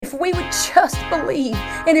if we would just believe,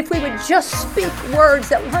 and if we would just speak words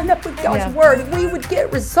that line up with God's word, we would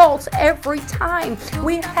get results every time.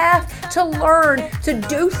 We have to learn to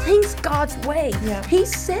do things God's way. He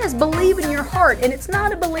says, believe in your heart, and it's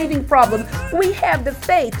not a believing problem. We have the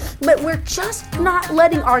faith, but we're just not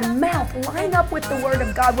letting our mouth line up with the word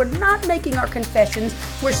of God. We're not making our confessions.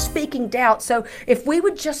 We're speaking doubt. So if we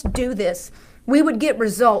would just do this, we would get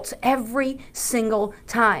results every single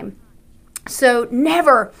time. So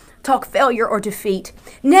never talk failure or defeat.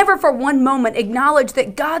 Never for one moment acknowledge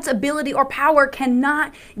that God's ability or power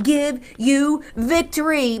cannot give you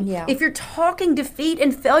victory. If you're talking defeat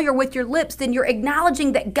and failure with your lips, then you're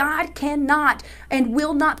acknowledging that God cannot and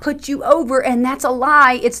will not put you over, and that's a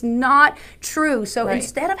lie. It's not true. So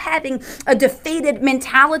instead of having a defeated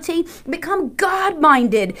mentality, become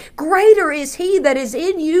God-minded. Greater is He that is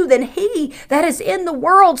in you than he that is in the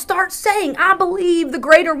world. Start saying, I believe the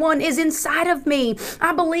greater one is inside of me.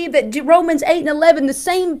 I believe that Romans 8 and 11, the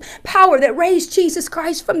same power that raised Jesus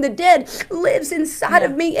Christ from the dead lives inside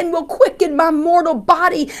of me and will quicken my mortal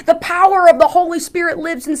body. The power of the Holy Spirit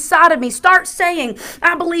lives inside of me. Start saying,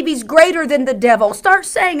 I believe He's greater than the devil. Start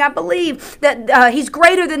saying, I believe that He's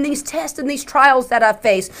greater than these tests and these trials that I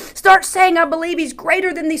face. Start saying, I believe He's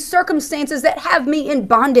greater than these circumstances that have me in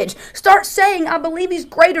bondage. Start saying, I believe He's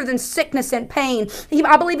greater than sickness and pain.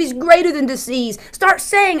 I believe He's greater than disease. Start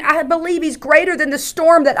saying, I believe He's greater than the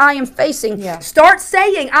storm that I am facing. Start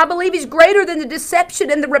saying, I believe He's greater than the deception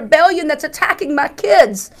and the rebellion that's attacking my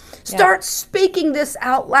kids. Start speaking this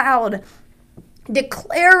out loud,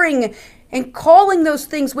 declaring and calling those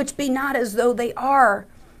things which be not as though they are.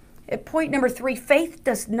 At point number 3, faith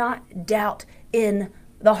does not doubt in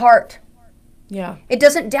the heart. It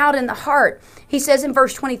doesn't doubt in the heart. He says in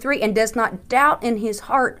verse 23, and does not doubt in his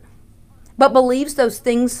heart, but believes those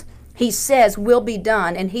things he says will be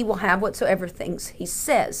done, and he will have whatsoever things he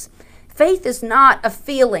says. Faith is not a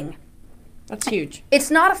feeling. That's huge. It's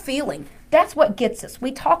not a feeling. That's what gets us.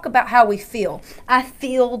 We talk about how we feel. I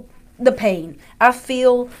feel the pain. I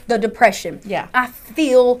feel the depression. I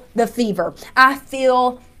feel the fever. I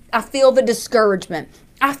feel the discouragement.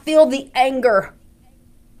 I feel the anger.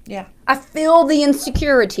 I feel the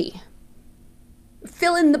insecurity.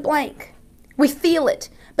 Fill in the blank. We feel it.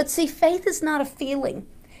 But see, faith is not a feeling.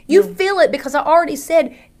 You feel it because I already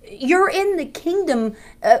said you're in the kingdom,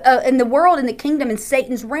 in the world, in the kingdom, in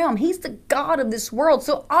Satan's realm. He's the God of this world.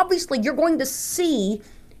 So obviously you're going to see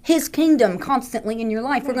His kingdom constantly in your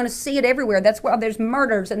life. We're going to see it everywhere. That's why there's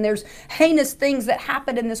murders and there's heinous things that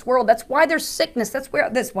happen in this world. That's why there's sickness. That's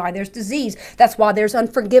why there's disease. That's why there's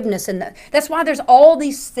unforgiveness. And that's why there's all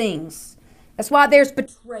these things. That's why there's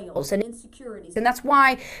betrayals and insecurities. And that's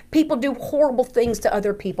why people do horrible things to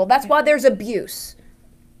other people. That's why there's abuse.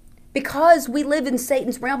 Because we live in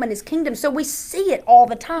Satan's realm and his kingdom, so we see it all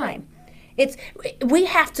the time. We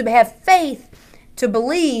have to have faith to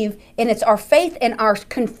believe, and it's our faith and our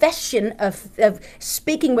confession of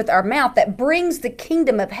speaking with our mouth that brings the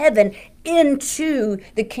kingdom of heaven into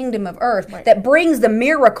the kingdom of earth, that brings the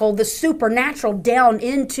miracle, the supernatural, down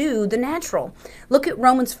into the natural. Look at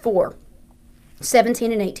Romans 4,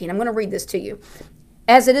 17 and 18. I'm going to read this to you.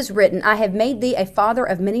 As it is written, I have made thee a father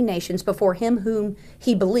of many nations before him whom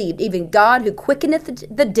he believed, even God who quickeneth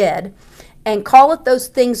the dead, and calleth those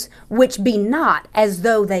things which be not as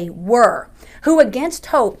though they were, who against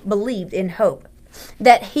hope believed in hope,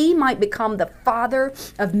 that he might become the father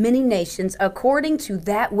of many nations, according to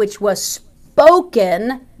that which was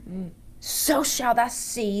spoken, so shall thy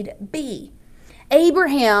seed be.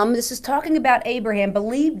 Abraham, this is talking about Abraham,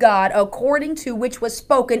 believed God according to which was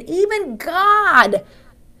spoken. Even God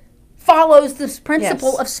follows this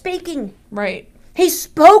principle of speaking. He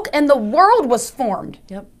spoke and the world was formed.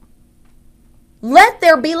 Let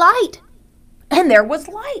there be light. And there was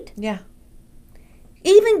light.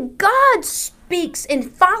 Even God speaks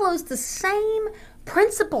and follows the same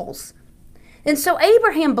principles. And so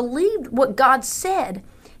Abraham believed what God said.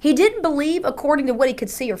 He didn't believe according to what he could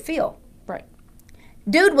see or feel.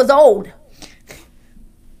 Dude was old.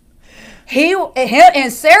 He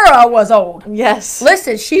and Sarah was old.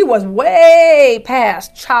 Listen, she was way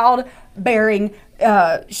past childbearing.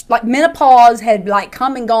 Like menopause had like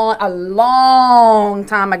come and gone a long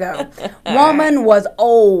time ago. Woman was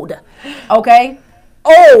old. Okay?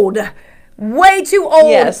 Old. Way too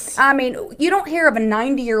old. I mean, you don't hear of a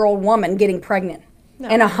 90-year-old woman getting pregnant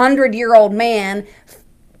and a 100-year-old man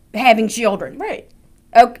having children.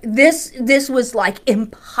 Okay, this was like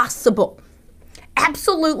impossible.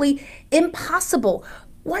 Absolutely impossible.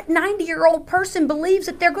 What 90-year-old person believes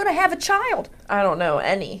that they're going to have a child? I don't know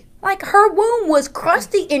any. Like her womb was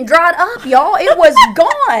crusty and dried up, y'all. It was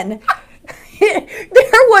gone.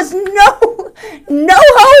 There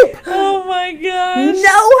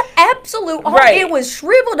was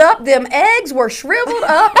shriveled up. Them eggs were shriveled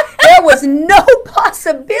up. There was no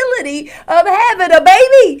possibility of having a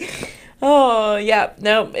baby. Oh, yeah.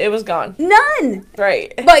 No, it was gone. None.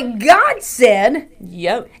 Right. But God said,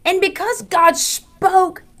 Yep. and because God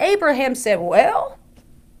spoke, Abraham said, well,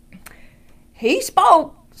 he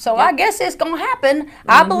spoke, so I guess it's going to happen.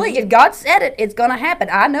 I believe if God said it, it's going to happen.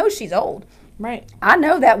 I know she's old. Right. I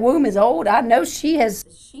know that womb is old. I know she's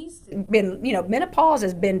been, menopause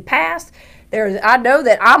has been passed. I know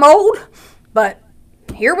that I'm old, but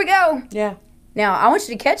here we go. Yeah. Now, I want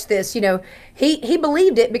you to catch this. He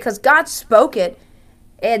believed it because God spoke it,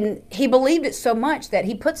 and he believed it so much that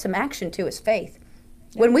he put some action to his faith.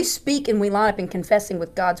 Yeah. When we speak and we line up in confessing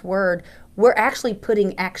with God's word, we're actually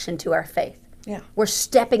putting action to our faith. Yeah. We're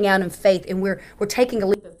stepping out in faith, and we're taking a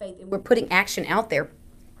leap of faith, and we're putting action out there.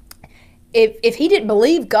 If he didn't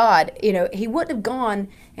believe God, he wouldn't have gone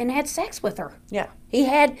and had sex with her. Yeah. He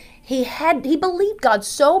believed God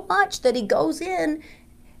so much that he goes in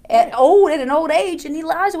at an old age, and he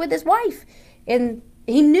lies with his wife. And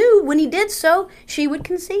he knew when he did so, she would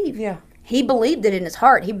conceive. Yeah. He believed it in his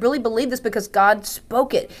heart. He really believed this because God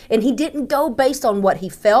spoke it. And he didn't go based on what he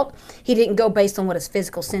felt. He didn't go based on what his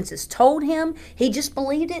physical senses told him. He just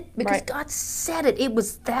believed it because God said it. It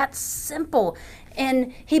was that simple.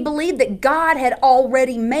 And he believed that God had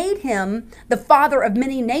already made him the father of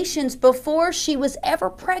many nations before she was ever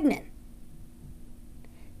pregnant.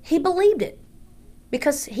 He believed it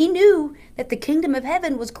because he knew that the kingdom of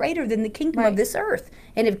heaven was greater than the kingdom of this earth.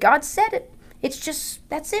 And if God said it,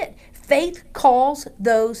 that's it. Faith calls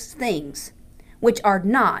those things which are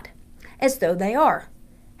not as though they are.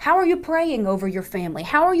 How are you praying over your family?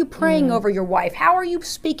 How are you praying over your wife? How are you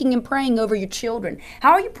speaking and praying over your children?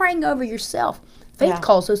 How are you praying over yourself? Faith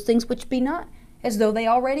calls those things which be not as though they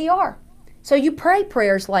already are. So you pray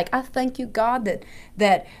prayers like, I thank you, God,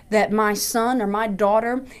 that my son or my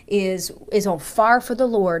daughter is on fire for the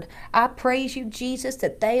Lord. I praise you, Jesus,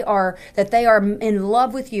 that they are in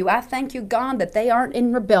love with you. I thank you, God, that they aren't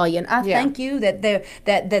in rebellion. I thank you that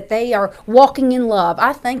they are walking in love.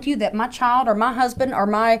 I thank you that my child or my husband or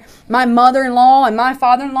my mother-in-law and my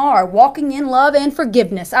father-in-law are walking in love and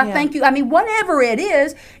forgiveness. I thank you. I mean, whatever it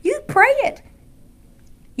is, you pray it.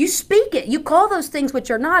 You speak it. You call those things which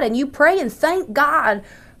are not, and you pray and thank God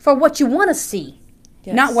for what you want to see,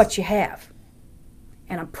 not what you have.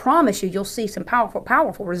 And I promise you'll see some powerful,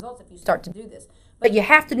 powerful results if you start to do this. But you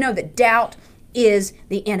have to know that doubt is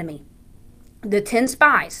the enemy. The 10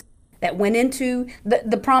 spies that went into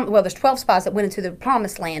there's 12 spies that went into the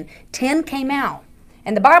promised land. 10 came out.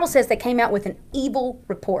 And the Bible says they came out with an evil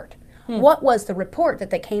report. What was the report that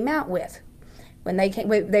they came out with? When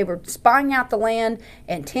they were spying out the land,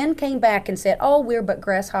 and 10 came back and said, oh, we're but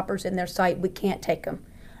grasshoppers in their sight. We can't take them.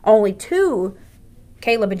 Only 2,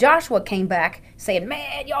 Caleb and Joshua, came back saying,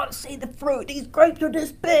 man, you ought to see the fruit. These grapes are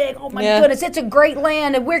this big. Oh, my goodness. It's a great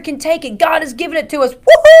land, and we can take it. God has given it to us.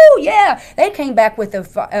 Woohoo! Yeah. They came back with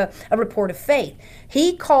a report of faith.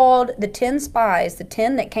 He called the 10 spies, the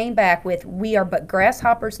 10 that came back with, we are but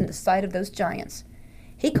grasshoppers in the sight of those giants.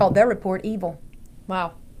 He called their report evil.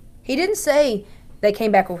 Wow. He didn't say they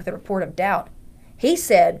came back with a report of doubt. He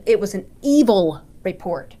said it was an evil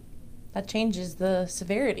report. That changes the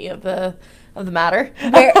severity of the matter.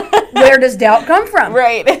 Where does doubt come from?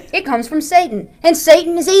 Right. It comes from Satan, and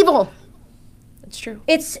Satan is evil. That's true.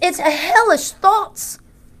 It's a hellish thoughts.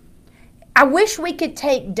 I wish we could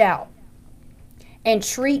take doubt and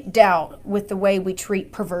treat doubt with the way we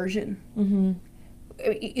treat perversion. Mm-hmm.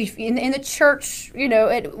 In the church,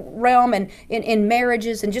 realm, and in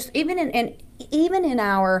marriages, and just even in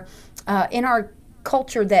our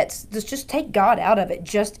culture, let's just take God out of it.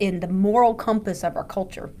 Just in the moral compass of our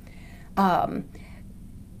culture,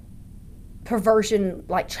 perversion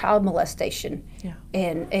like child molestation,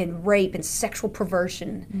 and rape and sexual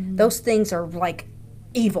perversion, those things are like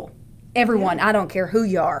evil. Everyone, I don't care who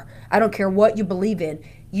you are, I don't care what you believe in,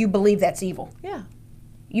 you believe that's evil. Yeah.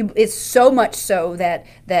 It's so much so that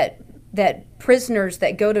prisoners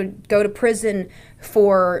that go to prison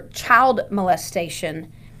for child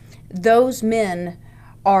molestation, those men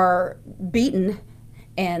are beaten,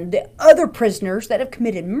 and the other prisoners that have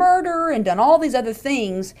committed murder and done all these other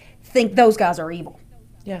things think those guys are evil.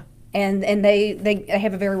 Yeah. And they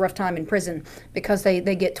have a very rough time in prison because they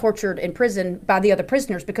get tortured in prison by the other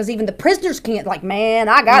prisoners, because even the prisoners can't, like, man,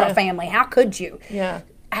 I got a family. How could you? Yeah.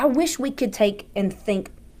 I wish we could take and think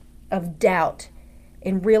of doubt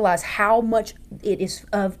and realize how much it is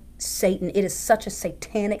of Satan. It is such a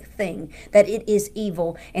satanic thing that it is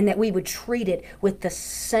evil, and that we would treat it with the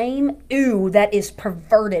same that is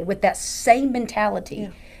perverted, with that same mentality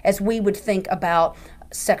as we would think about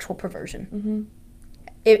sexual perversion.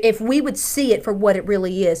 If we would see it for what it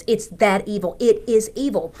really is, it's that evil. It is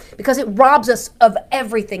evil because it robs us of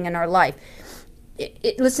everything in our life.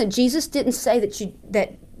 Listen, Jesus didn't say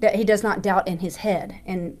that he does not doubt in his head.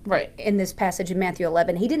 And in this passage in Matthew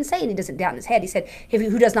 11, he didn't say he doesn't doubt in his head. He said,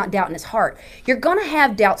 who does not doubt in his heart. You're going to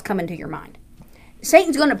have doubts come into your mind.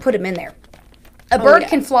 Satan's going to put them in there. A bird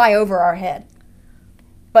can fly over our head,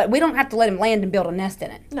 but we don't have to let him land and build a nest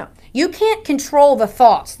in it. No. You can't control the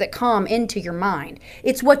thoughts that come into your mind.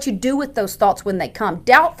 It's what you do with those thoughts when they come.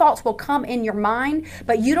 Doubt thoughts will come in your mind,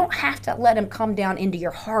 but you don't have to let them come down into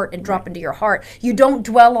your heart and drop into your heart. You don't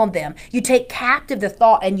dwell on them. You take captive the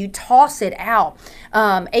thought and you toss it out.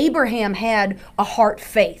 Abraham had a heart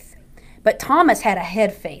faith, but Thomas had a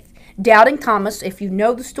head faith. Doubting Thomas, if you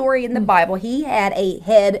know the story in the Bible, he had a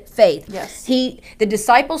head faith. Yes. The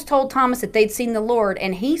disciples told Thomas that they'd seen the Lord,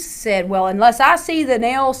 and he said, well, unless I see the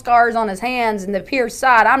nail scars on his hands and the pierced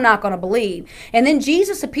side, I'm not going to believe. And then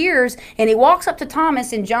Jesus appears, and he walks up to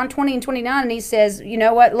Thomas in John 20 and 29, and he says, you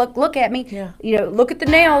know what, look at me. Yeah. Look at the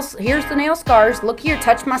nails. Here's the nail scars. Look here,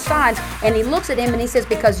 touch my sides. And he looks at him, and he says,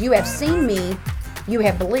 because you have seen me, you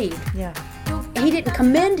have believed. Yeah. He didn't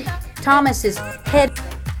commend Thomas's head.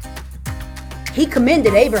 He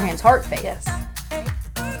commended Abraham's heart faith. Yes.